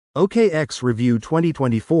OKX Review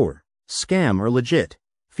 2024, Scam or Legit?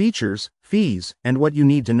 Features, Fees, and What You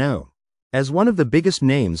Need to Know. As one of the biggest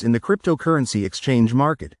names in the cryptocurrency exchange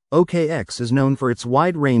market, OKX is known for its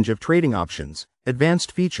wide range of trading options,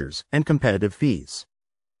 advanced features, and competitive fees.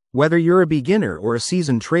 Whether you're a beginner or a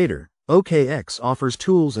seasoned trader, OKX offers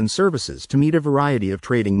tools and services to meet a variety of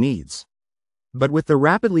trading needs. But with the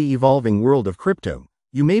rapidly evolving world of crypto,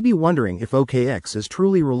 you may be wondering if OKX is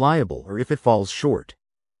truly reliable or if it falls short.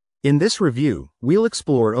 In this review, we'll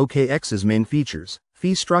explore OKX's main features,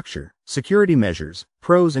 fee structure, security measures,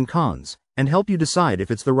 pros and cons, and help you decide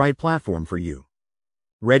if it's the right platform for you.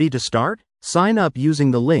 Ready to start? Sign up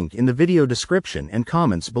using the link in the video description and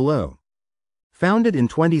comments below. Founded in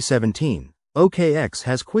 2017, OKX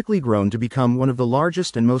has quickly grown to become one of the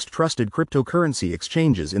largest and most trusted cryptocurrency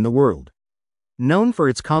exchanges in the world. Known for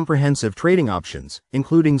its comprehensive trading options,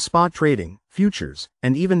 including spot trading, futures,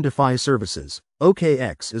 and even DeFi services,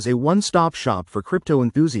 OKX is a one-stop shop for crypto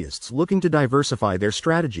enthusiasts looking to diversify their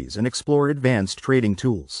strategies and explore advanced trading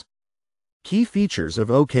tools. Key features of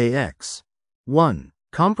OKX. 1.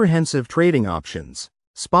 Comprehensive trading options.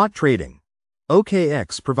 Spot trading.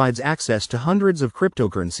 OKX provides access to hundreds of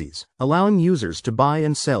cryptocurrencies, allowing users to buy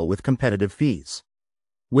and sell with competitive fees.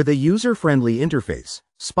 With a user-friendly interface,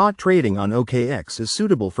 spot trading on OKX is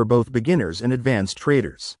suitable for both beginners and advanced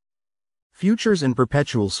traders. Futures and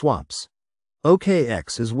perpetual swaps.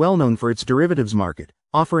 OKX is well known for its derivatives market,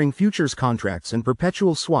 offering futures contracts and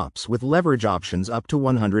perpetual swaps with leverage options up to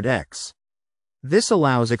 100x. This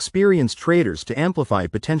allows experienced traders to amplify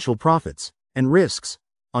potential profits and risks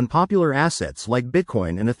on popular assets like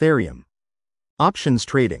Bitcoin and Ethereum. Options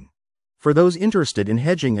trading. For those interested in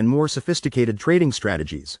hedging and more sophisticated trading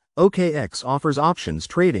strategies, OKX offers options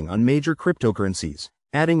trading on major cryptocurrencies,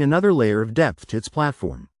 adding another layer of depth to its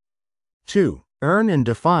platform. 2. Earn and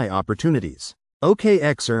DeFi opportunities.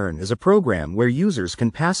 OKX Earn is a program where users can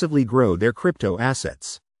passively grow their crypto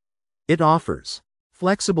assets. It offers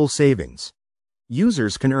flexible savings.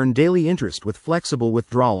 Users can earn daily interest with flexible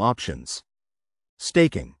withdrawal options.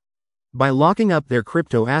 Staking. By locking up their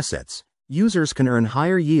crypto assets, users can earn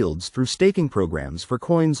higher yields through staking programs for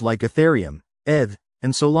coins like Ethereum, ETH,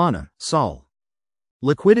 and Solana, SOL.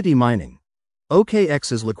 Liquidity mining.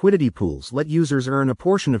 OKX's liquidity pools let users earn a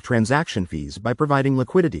portion of transaction fees by providing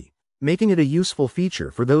liquidity, making it a useful feature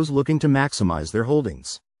for those looking to maximize their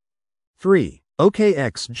holdings. 3.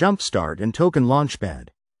 OKX Jumpstart and Token Launchpad.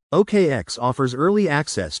 OKX offers early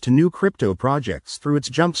access to new crypto projects through its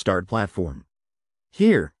Jumpstart platform.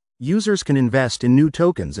 Here, users can invest in new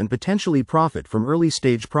tokens and potentially profit from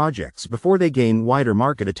early-stage projects before they gain wider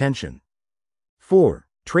market attention. 4.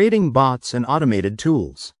 Trading bots and automated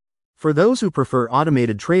tools. For those who prefer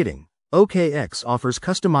automated trading, OKX offers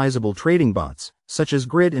customizable trading bots, such as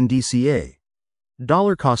Grid and DCA,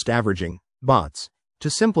 dollar cost averaging bots, to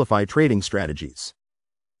simplify trading strategies.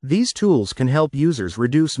 These tools can help users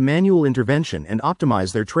reduce manual intervention and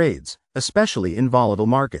optimize their trades, especially in volatile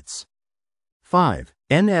markets. 5.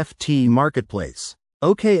 NFT Marketplace.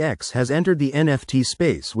 OKX has entered the NFT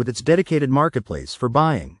space with its dedicated marketplace for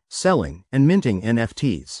buying, selling, and minting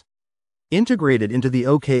NFTs. Integrated into the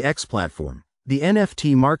OKX platform, the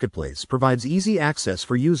NFT marketplace provides easy access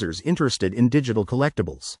for users interested in digital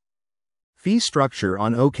collectibles. Fee structure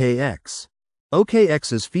on OKX.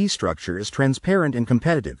 OKX's fee structure is transparent and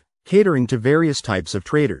competitive, catering to various types of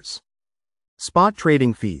traders. Spot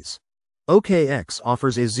trading fees. OKX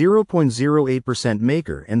offers a 0.08%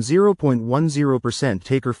 maker and 0.10%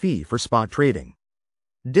 taker fee for spot trading.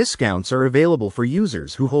 Discounts are available for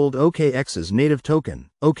users who hold OKX's native token,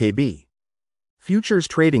 OKB. Futures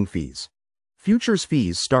trading fees. Futures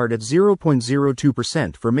fees start at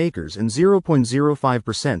 0.02% for makers and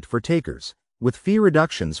 0.05% for takers, with fee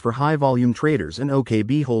reductions for high-volume traders and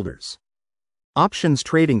OKB holders. Options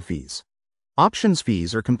trading fees. Options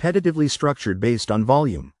fees are competitively structured based on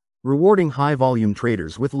volume, rewarding high-volume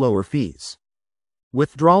traders with lower fees.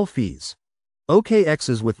 Withdrawal fees.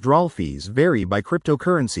 OKX's withdrawal fees vary by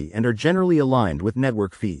cryptocurrency and are generally aligned with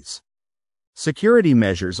network fees. Security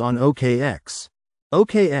measures on OKX.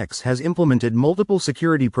 OKX has implemented multiple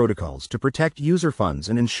security protocols to protect user funds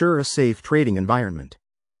and ensure a safe trading environment.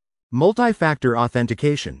 Multi-factor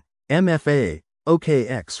authentication, MFA.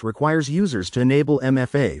 OKX requires users to enable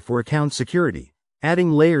MFA for account security,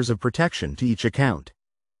 adding layers of protection to each account.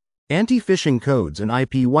 Anti-phishing codes and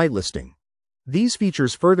IP whitelisting. These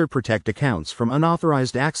features further protect accounts from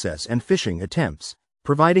unauthorized access and phishing attempts,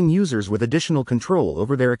 providing users with additional control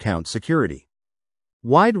over their account security.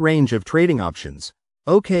 Wide range of trading options.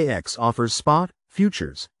 OKX offers spot,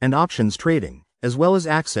 futures, and options trading, as well as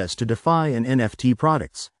access to DeFi and NFT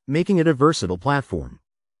products, making it a versatile platform.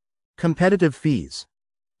 Competitive fees.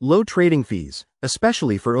 Low trading fees,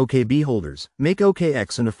 especially for OKB holders, make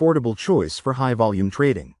OKX an affordable choice for high-volume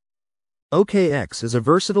trading. OKX is a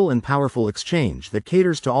versatile and powerful exchange that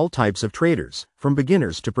caters to all types of traders, from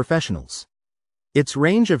beginners to professionals. Its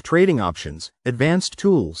range of trading options, advanced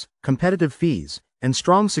tools, competitive fees, and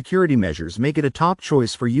strong security measures make it a top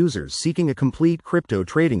choice for users seeking a complete crypto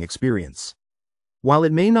trading experience. While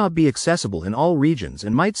it may not be accessible in all regions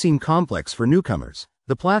and might seem complex for newcomers,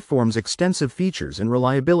 the platform's extensive features and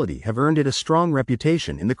reliability have earned it a strong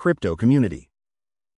reputation in the crypto community.